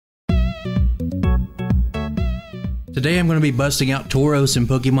Today I'm going to be busting out Tauros in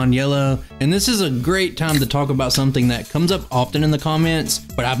Pokemon Yellow, and this is a great time to talk about something that comes up often in the comments,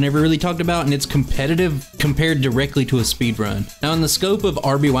 but I've never really talked about, and it's competitive compared directly to a speedrun. Now in the scope of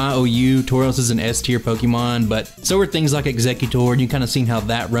RBYOU, Tauros is an S tier Pokemon, but so are things like Executor, and you kind of seen how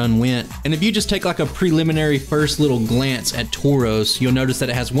that run went. And if you just take like a preliminary first little glance at Tauros, you'll notice that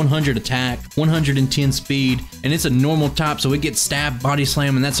it has 100 attack, 110 speed, and it's a normal type, so it gets stab, body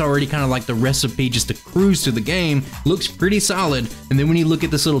slam, and that's already kind of like the recipe just to cruise through the game. Looks pretty solid. And then when you look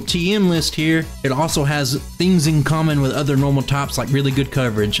at this little TM list here, it also has things in common with other normal types like really good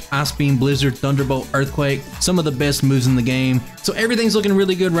coverage, Ice Beam, Blizzard, Thunderbolt, Earthquake, some of the best moves in the game. So everything's looking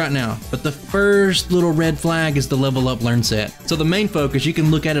really good right now. But the first little red flag is the level up learn set. So the main focus, you can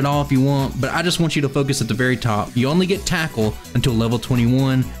look at it all if you want, but I just want you to focus at the very top. You only get tackle until level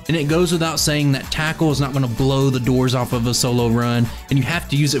 21, and it goes without saying that tackle is not going to blow the doors off of a solo run, and you have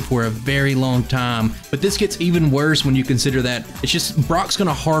to use it for a very long time. But this gets even worse when you consider that it's just Brock's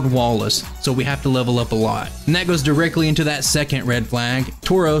gonna hard wall us, so we have to level up a lot. And that goes directly into that second red flag.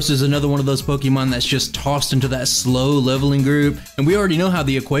 Tauros is another one of those Pokemon that's just tossed into that slow leveling group, and we already know how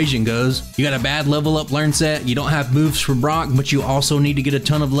the equation goes. You got a bad level up learn set, you don't have moves for Brock, but you also need to get a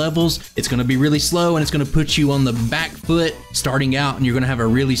ton of levels. It's gonna be really slow, and it's gonna put you on the back foot starting out, and you're gonna have a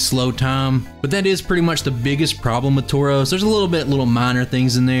really slow time. But that is pretty much the biggest problem with Tauros. There's a little minor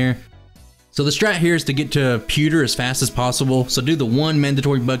things in there. So the strat here is to get to Pewter as fast as possible. So do the one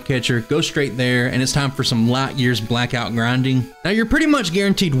mandatory bug catcher, go straight there, and it's time for some light years blackout grinding. Now you're pretty much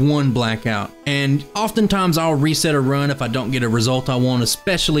guaranteed one blackout, and oftentimes I'll reset a run if I don't get a result I want,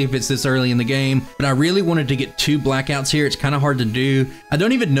 especially if it's this early in the game. But I really wanted to get 2 blackouts here. It's kind of hard to do. I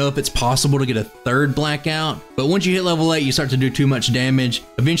don't even know if it's possible to get a 3rd blackout, but once you hit level 8, you start to do too much damage.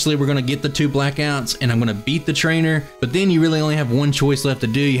 Eventually we're gonna get the 2 blackouts, and I'm gonna beat the trainer, but then you really only have one choice left to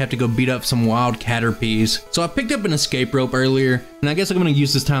do. You have to go beat up some wild Caterpies. So I picked up an escape rope earlier, and I guess I'm going to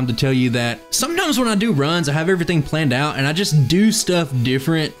use this time to tell you that sometimes when I do runs, I have everything planned out and I just do stuff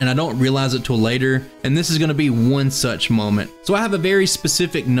different and I don't realize it till later, and this is going to be one such moment. So I have a very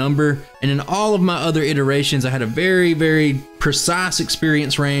specific number, and in all of my other iterations I had a very precise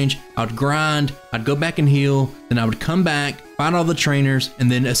experience range. I would grind, I'd go back and heal, then I would come back, find all the trainers,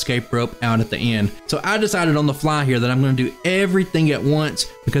 and then escape rope out at the end. So I decided on the fly here that I'm going to do everything at once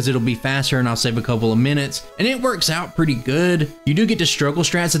because it'll be faster and I'll save a couple of minutes, and it works out pretty good. You do get to struggle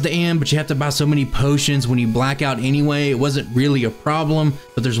strats at the end, but you have to buy so many potions when you black out anyway. It wasn't really a problem,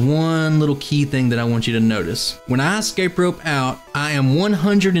 but there's one little key thing that I want you to notice. When I escape rope out, I am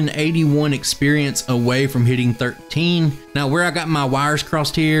 181 experience away from hitting 13. Now where I got my wires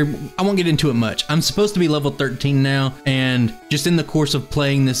crossed here, I won't get into it much. I'm supposed to be level 13 now, and just in the course of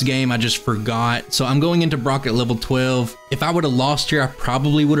playing this game, I just forgot. So I'm going into Brock at level 12. If I would have lost here, I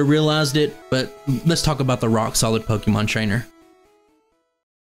probably would have realized it, but let's talk about the rock solid Pokemon trainer.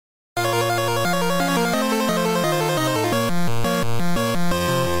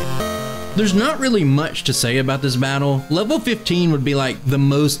 There's not really much to say about this battle. Level 15 would be like the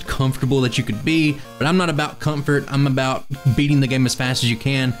most comfortable that you could be, but I'm not about comfort, I'm about beating the game as fast as you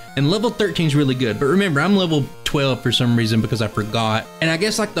can, and level 13 is really good. But remember, I'm level 12 for some reason because I forgot. And I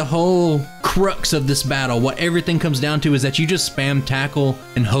guess like the whole crux of this battle, what everything comes down to is that you just spam tackle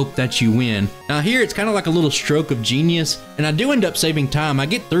and hope that you win. Now here it's kind of like a little stroke of genius, and I do end up saving time. I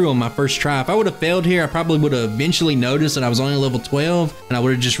get through on my first try. If I would have failed here, I probably would have eventually noticed that I was only level 12 and I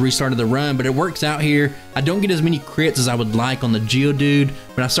would have just restarted the run, but it works out here. I don't get as many crits as I would like on the Geodude,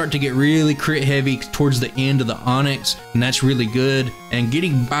 but I start to get really crit heavy towards the end of the Onyx, and that's really good. And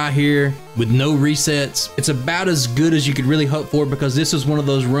getting by here with no resets, it's about as good as you could really hope for, because this is one of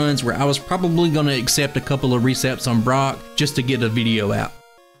those runs where I was probably going to accept a couple of resets on Brock just to get a video out.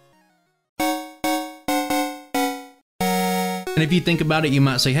 And if you think about it, you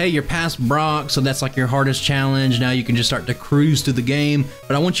might say, hey, you're past Brock, so that's like your hardest challenge. Now you can just start to cruise through the game.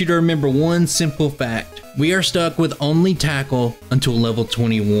 But I want you to remember one simple fact. We are stuck with only tackle until level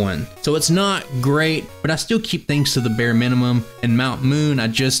 21. So it's not great, but I still keep things to the bare minimum. In Mount Moon, I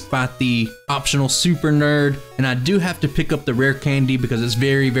just fight the optional super nerd, and I do have to pick up the rare candy because it's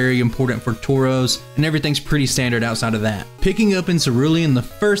very important for Tauros, and everything's pretty standard outside of that. Picking up in Cerulean, the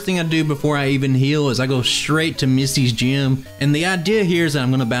first thing I do before I even heal is I go straight to Misty's gym, and the idea here is that I'm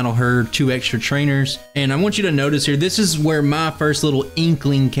going to battle her 2 extra trainers. And I want you to notice here, this is where my first little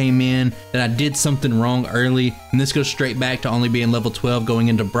inkling came in that I did something wrong early, and this goes straight back to only being level 12 going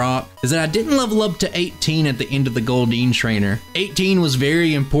into Brock, is that I didn't level up to 18 at the end of the Goldeen trainer. 18 was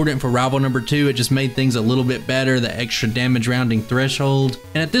very important for rival number number 2, it just made things a little bit better, the extra damage rounding threshold.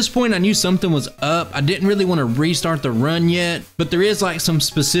 And at this point I knew something was up. I didn't really want to restart the run yet, but there is like some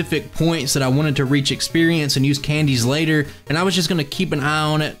specific points that I wanted to reach experience and use candies later, and I was just going to keep an eye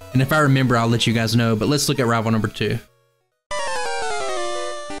on it, and if I remember I'll let you guys know. But let's look at rival number 2.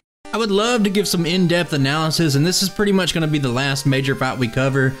 I would love to give some in-depth analysis, and this is pretty much going to be the last major fight we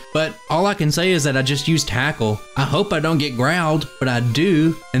cover, but all I can say is that I just used tackle. I hope I don't get growled, but I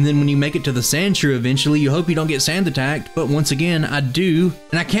do, and then when you make it to the sand shrew eventually, you hope you don't get sand attacked, but once again, I do,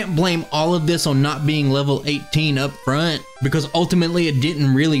 and I can't blame all of this on not being level 18 up front, because ultimately it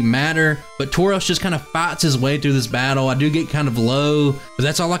didn't really matter, but Tauros just kind of fights his way through this battle. I do get kind of low, but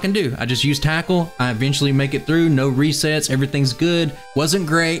that's all I can do. I just use tackle, I eventually make it through, no resets, everything's good. Wasn't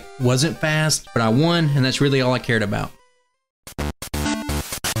great, wasn't fast, but I won, and that's really all I cared about.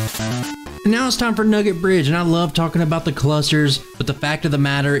 And now it's time for Nugget Bridge, and I love talking about the clusters, but the fact of the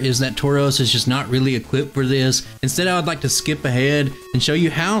matter is that Tauros is just not really equipped for this. Instead, I would like to skip ahead and show you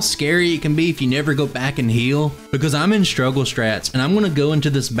how scary it can be if you never go back and heal, because I'm in struggle strats, and I'm going to go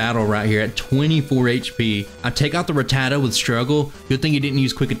into this battle right here at 24 HP. I take out the Rattata with struggle. Good thing you didn't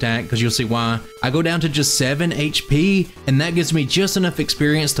use quick attack, because you'll see why. I go down to just 7 HP, and that gives me just enough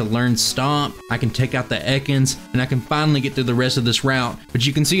experience to learn Stomp. I can take out the Ekans, and I can finally get through the rest of this route, but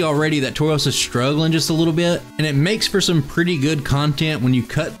you can see already that Tauros is struggling just a little bit, and it makes for some pretty good content when you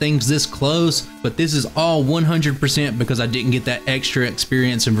cut things this close, but this is all 100% because I didn't get that extra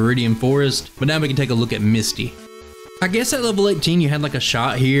experience in Viridian Forest. But now we can take a look at Misty. I guess at level 18 you had like a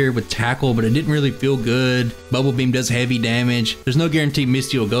shot here with tackle, but it didn't really feel good. Bubble Beam does heavy damage. There's no guarantee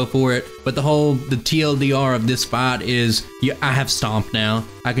Misty will go for it, but the TLDR of this fight is I have Stomp now.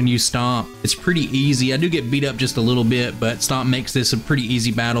 I can use Stomp. It's pretty easy. I do get beat up just a little bit, but Stomp makes this a pretty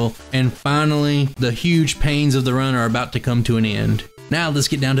easy battle. And finally, the huge pains of the run are about to come to an end. Now let's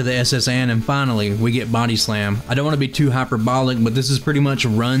get down to the SSN, and finally we get Body Slam. I don't want to be too hyperbolic, but this is pretty much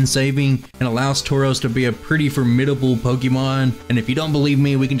run saving and allows Tauros to be a pretty formidable Pokemon. And if you don't believe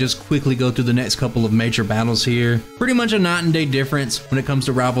me, we can just quickly go through the next couple of major battles here. Pretty much a night and day difference when it comes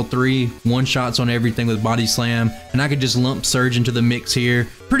to Rival 3. One shots on everything with Body Slam, and I could just lump Surge into the mix here.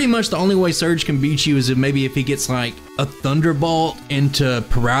 Pretty much the only way Surge can beat you is if maybe if he gets like a Thunderbolt into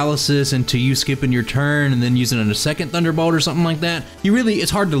paralysis into you skipping your turn and then using a second Thunderbolt or something like that.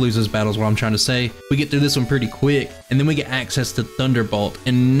 It's hard to lose those battles, what I'm trying to say. We get through this one pretty quick, and then we get access to Thunderbolt.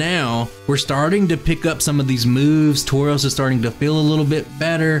 And now we're starting to pick up some of these moves. Tauros is starting to feel a little bit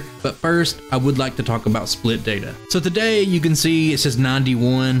better, but first I would like to talk about split data. So today you can see it says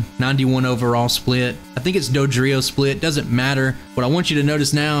 91 overall split. I think it's Dodrio split, doesn't matter. What I want you to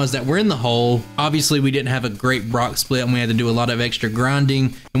notice now is that we're in the hole. Obviously we didn't have a great Brock split and we had to do a lot of extra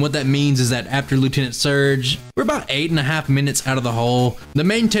grinding, and what that means is that after Lieutenant Surge, we're about 8.5 minutes out of the hole. The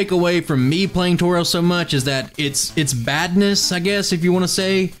main takeaway from me playing Tauros so much is that its badness, I guess if you want to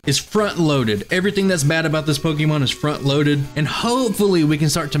say, is front loaded. Everything that's bad about this Pokemon is front loaded, and hopefully we can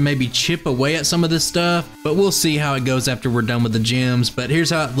start to maybe chip away at some of this stuff, but we'll see how it goes after we're done with the gyms. But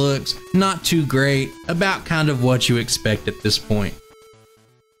here's how it looks. Not too great, about kind of what you expect at this point.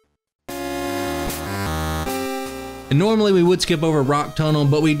 And normally we would skip over Rock Tunnel,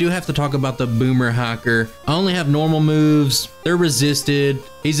 but we do have to talk about the Boomer Hiker. I only have normal moves, they're resisted,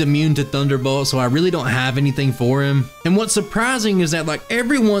 he's immune to Thunderbolt, so I really don't have anything for him. And what's surprising is that like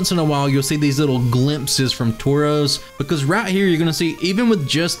every once in a while you'll see these little glimpses from Tauros, because right here you're gonna see even with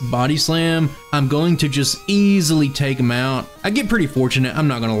just Body Slam, I'm going to just easily take him out. I get pretty fortunate, I'm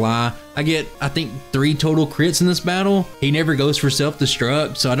not gonna lie. I get, I think, 3 total crits in this battle. He never goes for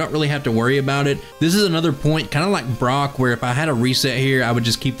self-destruct, so I don't really have to worry about it. This is another point, kind of like Brock, where if I had a reset here, I would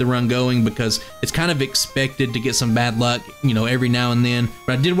just keep the run going because it's kind of expected to get some bad luck, you know, every now and then.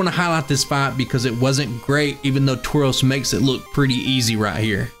 But I did want to highlight this fight because it wasn't great, even though Tauros makes it look pretty easy right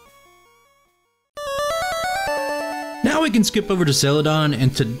here. Now we can skip over to Celadon,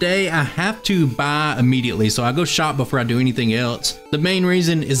 and today I have to buy immediately, so I go shop before I do anything else. The main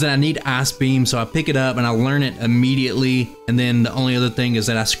reason is that I need Ice Beam, so I pick it up and I learn it immediately, and then the only other thing is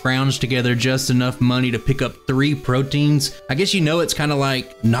that I scrounge together just enough money to pick up 3 proteins. I guess you know it's kind of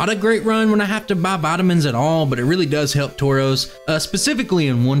like not a great run when I have to buy vitamins at all, but it really does help Tauros, specifically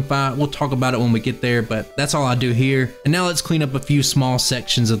in one fight. We'll talk about it when we get there, but that's all I do here. And now let's clean up a few small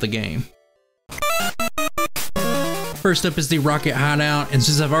sections of the game. first up is the Rocket Hideout, and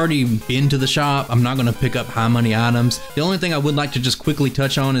since I've already been to the shop, I'm not going to pick up high money items. The only thing I would like to just quickly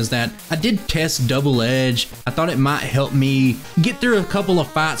touch on is that I did test Double Edge. I thought it might help me get through a couple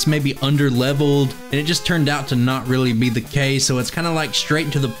of fights maybe under leveled, and it just turned out to not really be the case, so it's kind of like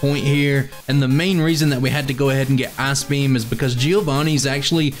straight to the point here. And the main reason that we had to go ahead and get Ice Beam is because Giovanni's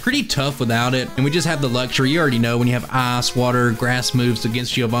actually pretty tough without it, and we just have the luxury. You already know when you have ice, water, grass moves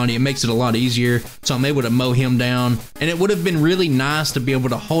against Giovanni, it makes it a lot easier, so I'm able to mow him down. And it would have been really nice to be able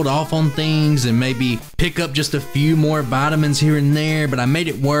to hold off on things and maybe pick up just a few more vitamins here and there, but I made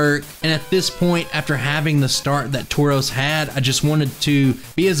it work. And at this point, after having the start that Tauros had, I just wanted to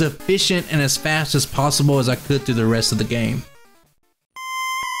be as efficient and as fast as possible as I could through the rest of the game.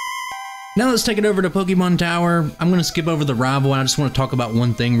 Now let's take it over to Pokemon Tower. I'm going to skip over the rival, and I just want to talk about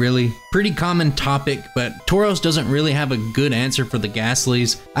one thing really. Pretty common topic, but Tauros doesn't really have a good answer for the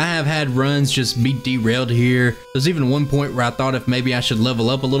Ghastlies. I have had runs just be derailed here. There's even one point where I thought if maybe I should level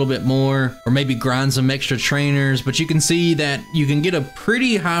up a little bit more, or maybe grind some extra trainers, but you can see that you can get a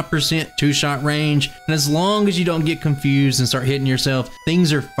pretty high percent two-shot range, and as long as you don't get confused and start hitting yourself,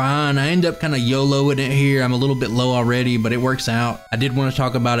 things are fine. I end up kind of YOLOing it here. I'm a little bit low already, but it works out. I did want to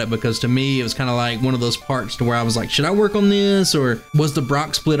talk about it because to me, it was kind of like one of those parts to where I was like, should I work on this, or was the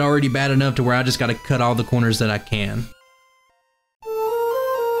Brock split already bad enough to where I just got to cut all the corners that I can?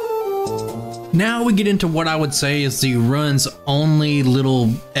 Now we get into what I would say is the run's only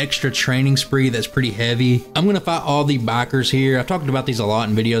little extra training spree that's pretty heavy. I'm going to fight all the bikers here. I've talked about these a lot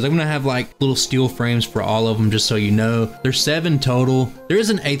in videos. I'm going to have like little steel frames for all of them, just so you know. There's 7 total. There is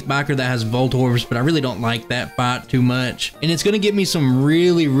an 8th biker that has Voltorbs, but I really don't like that fight too much. And it's going to get me some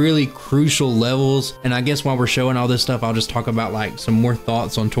really crucial levels. And I guess while we're showing all this stuff, I'll just talk about like some more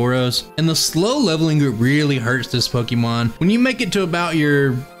thoughts on Tauros. And the slow leveling group really hurts this Pokemon. When you make it to about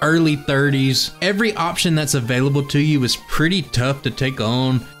your early 30s, every option that's available to you is pretty tough to take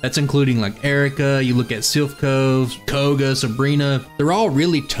on. That's including like Erica, you look at Silph, Koga, Sabrina. They're all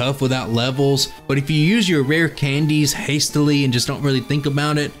really tough without levels, but if you use your rare candies hastily and just don't really think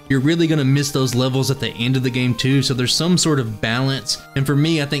about it, you're really gonna miss those levels at the end of the game too, so there's some sort of balance. And for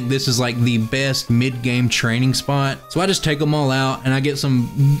me, I think this is like the best mid-game training spot. So I just take them all out and I get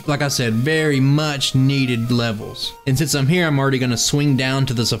some, like I said, very much needed levels. And since I'm here, I'm already gonna swing down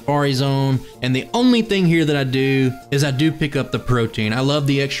to the Safari Zone, and the only thing here that I do is I do pick up the protein. I love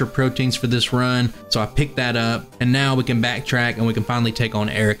the extra proteins for this run, so I picked that up, and now we can backtrack and we can finally take on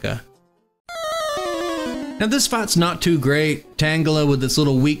Erica. Now this fight's not too great. Tangela with its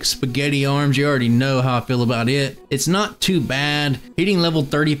little weak spaghetti arms, you already know how I feel about it. It's not too bad. Hitting level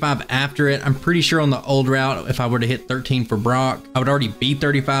 35 after it, I'm pretty sure on the old route, if I were to hit 13 for Brock, I would already be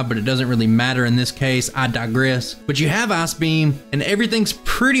 35, but it doesn't really matter in this case. I digress. But you have Ice Beam, and everything's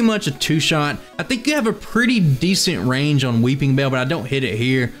pretty much a 2-shot. I think you have a pretty decent range on Weeping Bell, but I don't hit it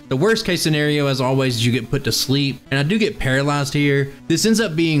here. The worst case scenario, as always, is you get put to sleep, and I do get paralyzed here. This ends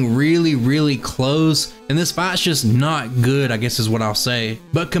up being really close, and this fight's just not good, I guess is what I'll say.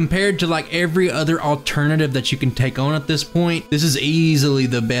 But compared to like every other alternative that you can take on at this point, this is easily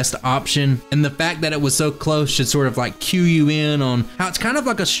the best option. And the fact that it was so close should sort of like cue you in on how it's kind of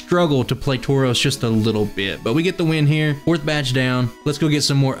like a struggle to play Tauros just a little bit. But we get the win here, 4th badge down. Let's go get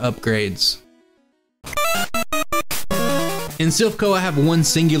some more upgrades. In Silph, I have one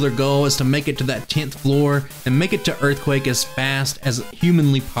singular goal, is to make it to that 10th floor and make it to Earthquake as fast as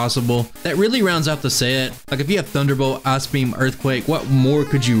humanly possible. That really rounds out the set. Like if you have Thunderbolt, Ice Beam, Earthquake, what more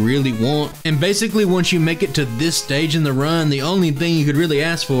could you really want? And basically once you make it to this stage in the run, the only thing you could really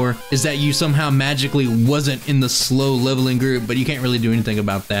ask for is that you somehow magically wasn't in the slow leveling group, but you can't really do anything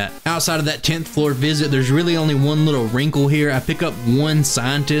about that. Outside of that 10th floor visit, there's really only one little wrinkle here. I pick up one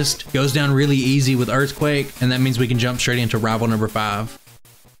Scientist, goes down really easy with Earthquake, and that means we can jump straight into rival number 5.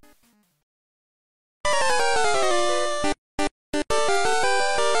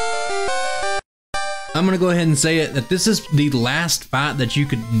 I'm gonna go ahead and say it that this is the last fight that you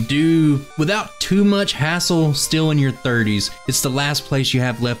could do without too much hassle still in your 30s. It's the last place you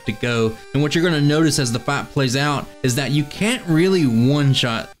have left to go. And what you're gonna notice as the fight plays out is that you can't really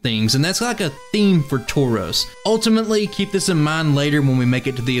one-shot things, and that's like a theme for Tauros. Ultimately, keep this in mind later when we make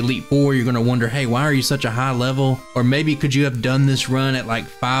it to the Elite Four. You're gonna wonder, hey, why are you such a high level? Or maybe could you have done this run at like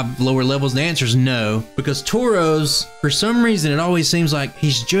 5 lower levels? The answer is no, because Tauros, for some reason, it always seems like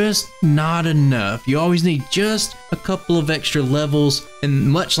he's just not enough. You always always need just a couple of extra levels. And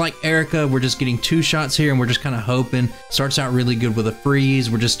much like Erica, we're just getting 2 shots here and we're just kind of hoping. Starts out really good with a freeze.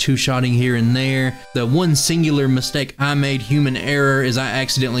 We're just 2-shotting here and there. The one singular mistake I made, human error, is I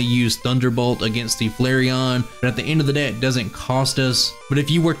accidentally used Thunderbolt against the Flareon. But at the end of the day, it doesn't cost us. But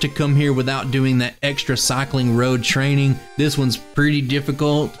if you were to come here without doing that extra cycling road training, this one's pretty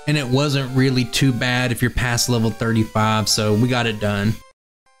difficult. And it wasn't really too bad if you're past level 35, so we got it done.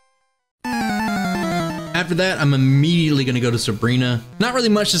 After that, I'm immediately going to go to Sabrina. Not really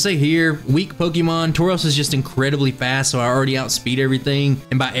much to say here. Weak Pokemon. Tauros is just incredibly fast, so I already outspeed everything.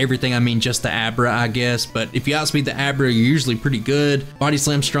 And by everything, I mean just the Abra, I guess. But if you outspeed the Abra, you're usually pretty good. Body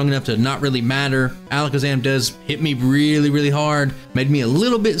Slam's strong enough to not really matter. Alakazam does hit me really, really hard. Made me a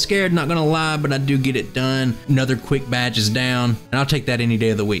little bit scared, not going to lie, but I do get it done. Another quick badge is down, and I'll take that any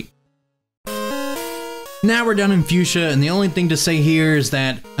day of the week. Now we're down in Fuchsia, and the only thing to say here is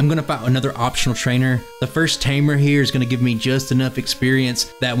that I'm going to fight another optional trainer. The first tamer here is going to give me just enough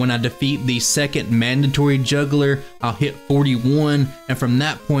experience that when I defeat the second mandatory juggler, I'll hit 41, and from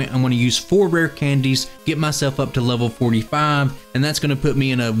that point I'm going to use 4 rare candies, get myself up to level 45, and that's going to put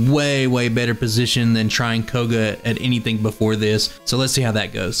me in a way better position than trying Koga at anything before this. So let's see how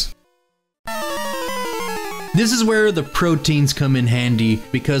that goes. This is where the proteins come in handy,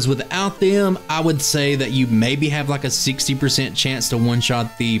 because without them, I would say that you maybe have like a 60% chance to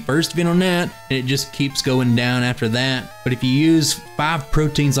one-shot the first Venonat, and it just keeps going down after that. But if you use 5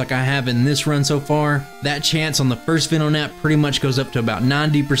 proteins like I have in this run so far, that chance on the first Venonat pretty much goes up to about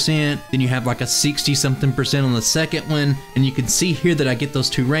 90%. Then you have like a 60-something% on the second one, and you can see here that I get those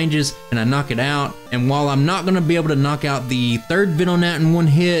 2 ranges and I knock it out. And while I'm not going to be able to knock out the third Venonat in one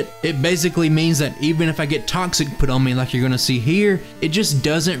hit, it basically means that even if I get Toxic put on me like you're going to see here, it just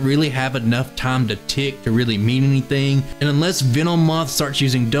doesn't really have enough time to tick to really mean anything. And unless Venomoth starts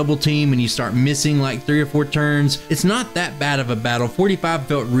using Double Team and you start missing like 3 or 4 turns, it's not that bad of a battle. 45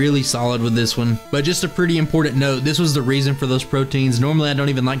 felt really solid with this one. But just a pretty important note, this was the reason for those proteins. Normally I don't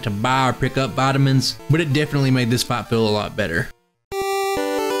even like to buy or pick up vitamins, but it definitely made this fight feel a lot better.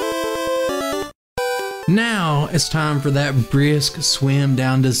 Now it's time for that brisk swim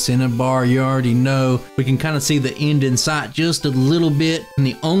down to Cinnabar. You already know we can kind of see the end in sight just a little bit, and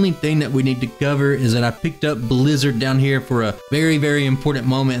the only thing that we need to cover is that I picked up Blizzard down here for a very important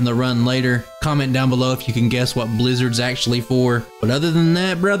moment in the run later. Comment down below if you can guess what Blizzard's actually for. But other than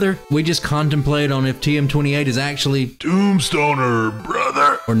that, brother, we just contemplate on if TM28 is actually Tombstoner,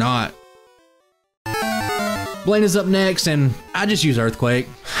 brother, or not. Blaine is up next, and I just use Earthquake.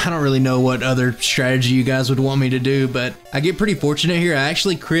 I don't really know what other strategy you guys would want me to do, but I get pretty fortunate here. I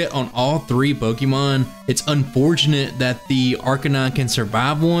actually crit on all 3 Pokemon. It's unfortunate that the Arcanine can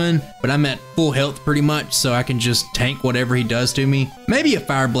survive one, but I'm at full health pretty much, so I can just tank whatever he does to me. Maybe a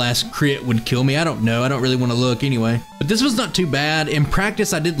Fire Blast crit would kill me. I don't know. I don't really want to look anyway. But this was not too bad. In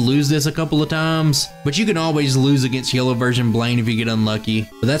practice, I did lose this a couple of times, but you can always lose against Yellow version Blaine if you get unlucky.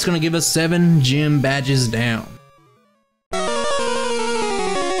 But that's going to give us 7 gym badges down.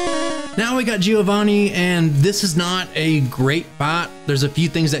 Now we got Giovanni, and this is not a great fight. There's a few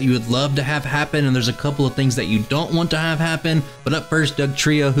things that you would love to have happen, and there's a couple of things that you don't want to have happen. But up first, Doug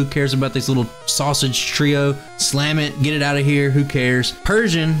Trio. Who cares about this little sausage trio? Slam it, get it out of here, who cares?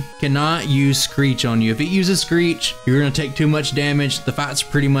 Persian cannot use Screech on you. If it uses Screech, you're going to take too much damage. The fight's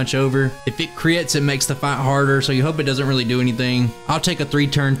pretty much over. If it crits, it makes the fight harder, so you hope it doesn't really do anything. I'll take a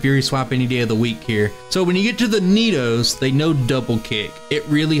 3-turn Fury Swap any day of the week here. So when you get to the Nidos, they know Double Kick. It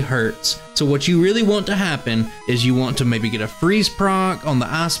really hurts. So what you really want to happen is you want to maybe get a freeze proc on the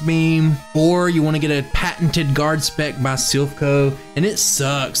Ice Beam, or you want to get a patented guard spec by Silphco. And it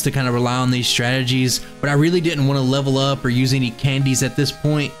sucks to kind of rely on these strategies, but I really didn't want to level up or use any candies at this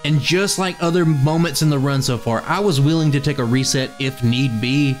point. And just like other moments in the run so far, I was willing to take a reset if need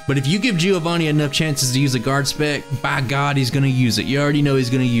be. But if you give Giovanni enough chances to use a guard spec, by God, he's going to use it. You already know he's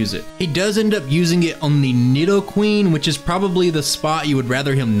going to use it. He does end up using it on the Nidoqueen, which is probably the spot you would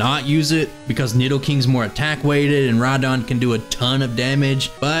rather him not use it, because Nidoking's more attack weighted and Rhydon can do a ton of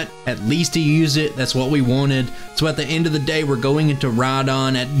damage, but at least he used it. That's what we wanted. So at the end of the day, we're going into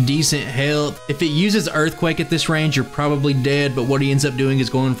Rhydon at decent health. If it uses Earthquake at this range, you're probably dead, but what he ends up doing is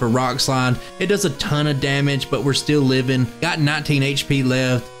going for Rock Slide. It does a ton of damage, but we're still living. Got 19 HP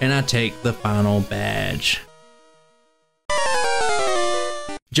left, and I take the final badge.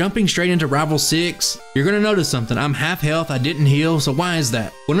 Jumping straight into Rival 6, you're gonna notice something. I'm half health, I didn't heal, so why is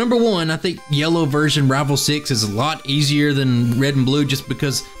that? Well, number one, I think yellow version Rival 6 is a lot easier than red and blue just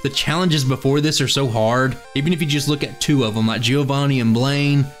because the challenges before this are so hard. Even if you just look at two of them, like Giovanni and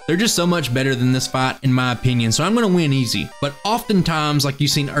Blaine, they're just so much better than this fight in my opinion, so I'm gonna win easy. But oftentimes, like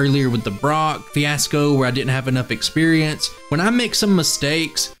you've seen earlier with the Brock fiasco where I didn't have enough experience, when I make some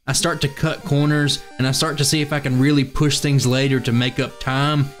mistakes, I start to cut corners and I start to see if I can really push things later to make up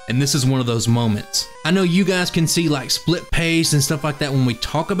time, and this is one of those moments. I know you guys can see like split pace and stuff like that when we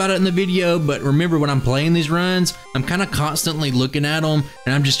talk about it in the video, but remember when I'm playing these runs, I'm kind of constantly looking at them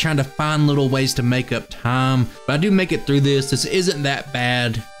and I'm just trying to find little ways to make up time. But I do make it through this. This isn't that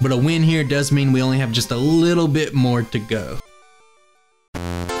bad, but a win here does mean we only have just a little bit more to go.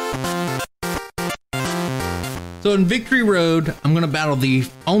 So in Victory Road, I'm gonna battle the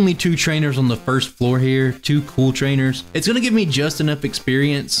only two trainers on the first floor here, two cool trainers. It's gonna give me just enough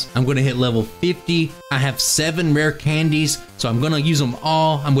experience. I'm gonna hit level 50. I have 7 rare candies, so I'm gonna use them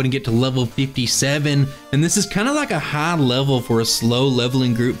all. I'm gonna get to level 57, and this is kind of like a high level for a slow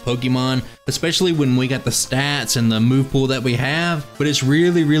leveling group Pokemon, especially when we got the stats and the move pool that we have, but it's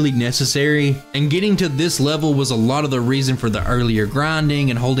really, really necessary. And getting to this level was a lot of the reason for the earlier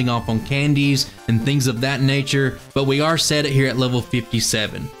grinding and holding off on candies and things of that nature, but we are set it here at level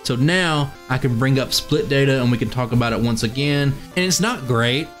 57. So now I can bring up split data and we can talk about it once again, and it's not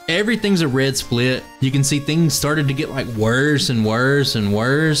great. Everything's a red split. You can see things started to get like worse and worse and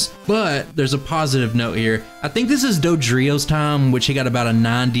worse, but there's a positive note here. I think this is Dodrio's time, which he got about a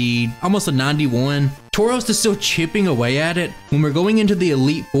 90, almost a 91. Tauros is still chipping away at it. When we're going into the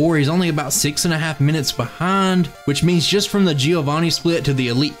Elite Four, he's only about 6.5 minutes behind, which means just from the Giovanni split to the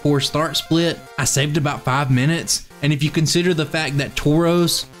Elite Four start split, I saved about 5 minutes. And if you consider the fact that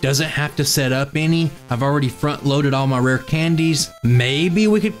Tauros doesn't have to set up any, I've already front loaded all my rare candies, maybe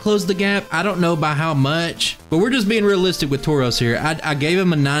we could close the gap. I don't know by how much, but we're just being realistic with Tauros here. I gave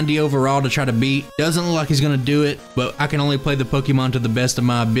him a 90 overall to try to beat. Doesn't look like he's gonna do it, but I can only play the Pokemon to the best of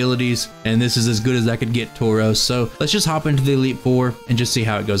my abilities, and this is as good as I could get Tauros. So let's just hop into the Elite Four and just see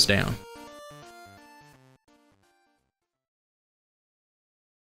how it goes down.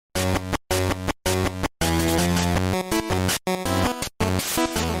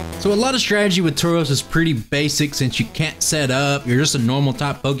 So a lot of strategy with Tauros is pretty basic since you can't set up, you're just a normal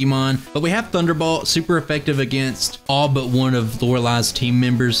type Pokemon, but we have Thunderbolt, super effective against all but one of Lorelei's team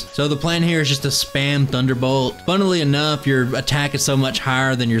members. So the plan here is just to spam Thunderbolt. Funnily enough, your attack is so much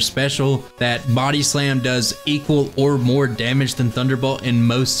higher than your special that Body Slam does equal or more damage than Thunderbolt in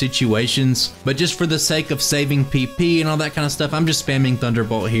most situations. But just for the sake of saving PP and all that kind of stuff, I'm just spamming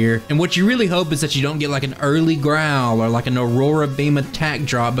Thunderbolt here. And what you really hope is that you don't get like an early Growl or like an Aurora Beam attack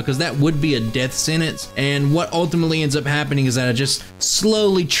drop, because that would be a death sentence. And what ultimately ends up happening is that I just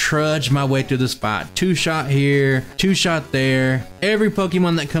slowly trudge my way through this fight. 2-shot here, 2-shot there. Every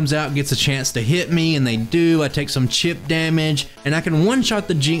Pokemon that comes out gets a chance to hit me, and they do. I take some chip damage, and I can one-shot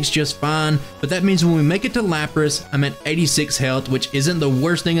the Jinx just fine, but that means when we make it to Lapras, I'm at 86 health, which isn't the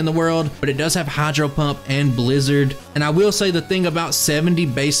worst thing in the world, but it does have Hydro Pump and Blizzard. And I will say the thing about 70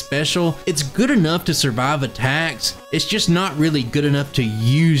 base special, it's good enough to survive attacks. It's just not really good enough to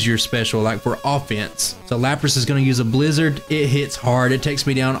use your special, like for offense. So Lapras is gonna use a Blizzard. It hits hard. It takes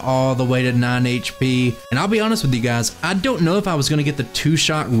me down all the way to 9 HP. And I'll be honest with you guys, I don't know if I was gonna get the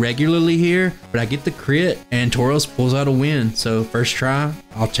 2-shot regularly here, but I get the crit and Tauros pulls out a win. So first try,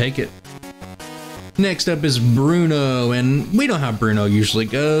 I'll take it. Next up is Bruno, and we know how Bruno usually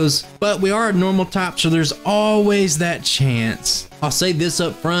goes, but we are a normal type, so there's always that chance. I'll say this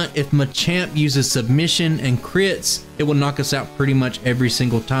up front, if Machamp uses submission and crits, it will knock us out pretty much every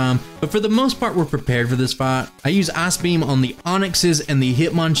single time. But for the most part, we're prepared for this fight. I use Ice Beam on the Onyxes and the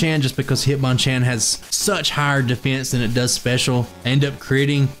Hitmonchan just because Hitmonchan has such higher defense than it does special. I end up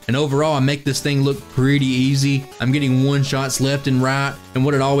critting, and overall, I make this thing look pretty easy. I'm getting one-shots left and right, and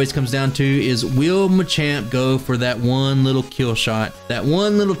what it always comes down to is, will Machamp go for that one little kill shot? That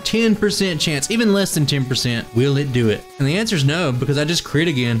one little 10% chance, even less than 10%, will it do it? And the answer is no, because I just crit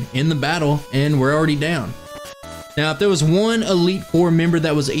again in the battle, and we're already down. Now, if there was one Elite Four member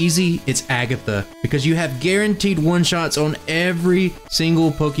that was easy, it's Agatha, because you have guaranteed one-shots on every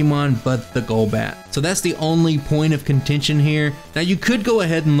single Pokemon but the Golbat. So that's the only point of contention here. Now, you could go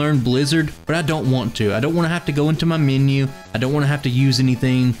ahead and learn Blizzard, but I don't want to. I don't want to have to go into my menu. I don't want to have to use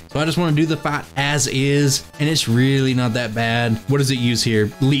anything. So I just want to do the fight as is, and it's really not that bad. What does it use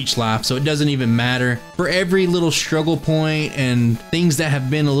here? Leech Life, so it doesn't even matter. For every little struggle point and things that have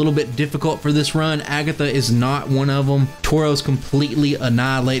been a little bit difficult for this run, Agatha is not one of them. Tauros completely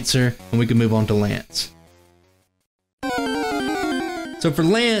annihilates her, and we can move on to Lance. So for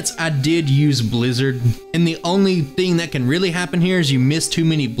Lance, I did use Blizzard, and the only thing that can really happen here is you miss too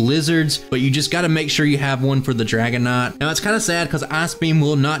many Blizzards, but you just got to make sure you have one for the Dragonite. Now it's kind of sad because Ice Beam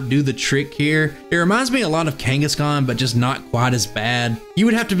will not do the trick here. It reminds me a lot of Kangaskhan, but just not quite as bad. You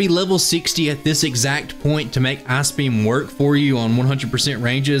would have to be level 60 at this exact point to make Ice Beam work for you on 100%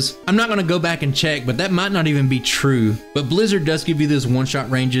 ranges. I'm not going to go back and check, but that might not even be true. But Blizzard does give you those one-shot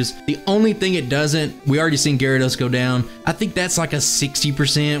ranges. The only thing it doesn't, we already seen Gyarados go down. I think that's like a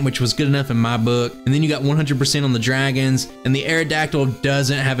 60%, which was good enough in my book. And then you got 100% on the Dragons, and the Aerodactyl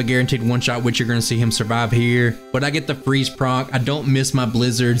doesn't have a guaranteed one-shot, which you're going to see him survive here. But I get the freeze proc. I don't miss my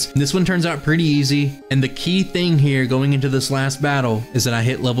Blizzards. This one turns out pretty easy. And the key thing here going into this last battle is that I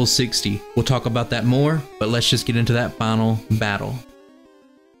hit level 60. We'll talk about that more, but let's just get into that final battle.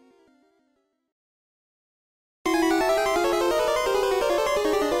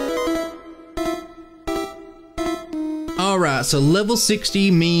 Alright, so level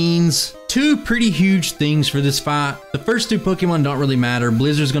 60 means two pretty huge things for this fight. The first two Pokemon don't really matter.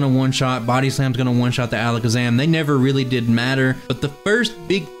 Blizzard's gonna one-shot, Body Slam's gonna one-shot the Alakazam. They never really did matter. But the first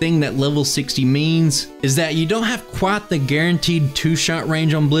big thing that level 60 means is that you don't have quite the guaranteed two-shot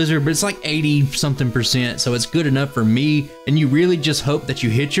range on Blizzard, but it's like 80-something%, so it's good enough for me. And you really just hope that you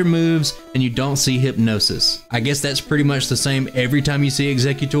hit your moves and you don't see Hypnosis. I guess that's pretty much the same every time you see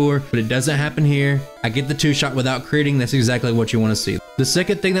Executor, but it doesn't happen here. I get the two-shot without critting. That's exactly what you want to see. The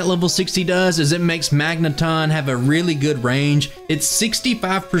second thing that level 60 does is it makes Magneton have a really good range. It's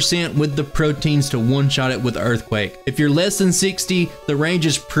 65% with the proteins to one-shot it with Earthquake. If you're less than 60, the range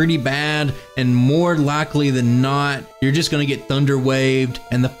is pretty bad, and more likely than not, you're just going to get Thunder Waved,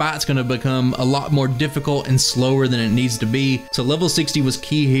 and the fight's going to become a lot more difficult and slower than it needs to be. So level 60 was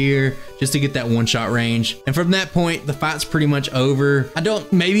key here, just to get that one-shot range. And from that point, the fight's pretty much over.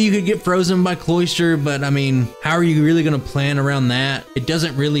 Maybe you could get frozen by Cloyster, but I mean, how are you really going to plan around that? It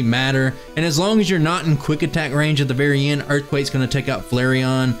doesn't really matter. And as long as you're not in quick attack range at the very end, Earthquake's going to take out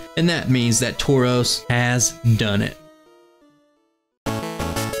Flareon, and that means that Tauros has done it.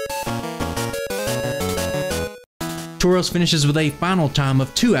 Tauros finishes with a final time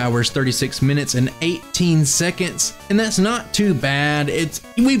of 2 hours, 36 minutes, and 18 seconds. And that's not too bad.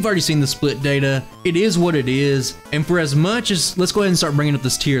 We've already seen the split data. It is what it is. And for as much as, let's go ahead and start bringing up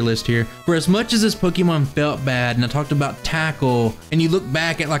this tier list here. For as much as this Pokemon felt bad, and I talked about Tackle, and you look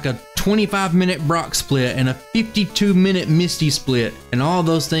back at like a 25-minute Brock split and a 52-minute Misty split and all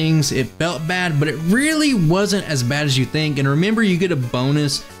those things, it felt bad, but it really wasn't as bad as you think. And remember, you get a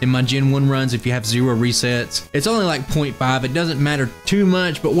bonus in my Gen 1 runs if you have 0 resets. It's only like 0.5. It doesn't matter too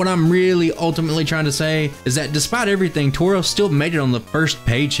much, but what I'm really ultimately trying to say is that despite everything, Tauros still made it on the first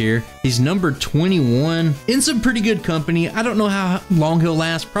page here. He's number 21 in some pretty good company. I don't know how long he'll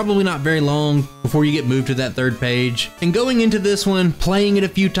last. Probably not very long before you get moved to that third page. And going into this one, playing it a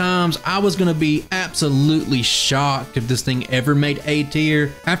few times, I was gonna be absolutely shocked if this thing ever made A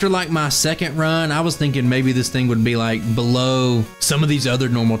tier. After like my second run, I was thinking maybe this thing would be like below some of these other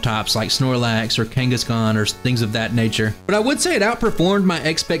normal types like Snorlax or Kangaskhan or things of that nature. But I would say it outperformed my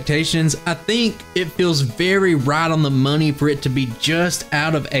expectations. I think it feels very right on the money for it to be just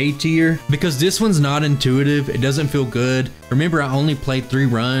out of A tier because this one's not intuitive. It doesn't feel good. Remember, I only played 3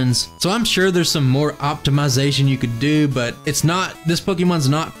 runs, so I'm sure there's some more optimization you could do, but this Pokemon's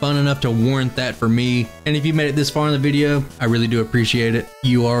not fun enough to warrant that for me. And if you made it this far in the video, I really do appreciate it.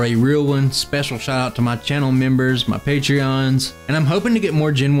 You are a real one. Special shout out to my channel members, my Patreons, and I'm hoping to get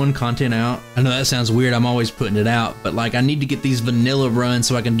more Gen 1 content out. I know that sounds weird, I'm always putting it out, but like I need to get these vanilla runs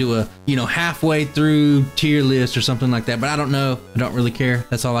so I can do a, halfway through tier list or something like that, but I don't know. I don't really care.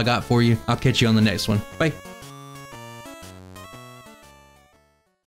 That's all I got for you. I'll catch you on the next one. Bye.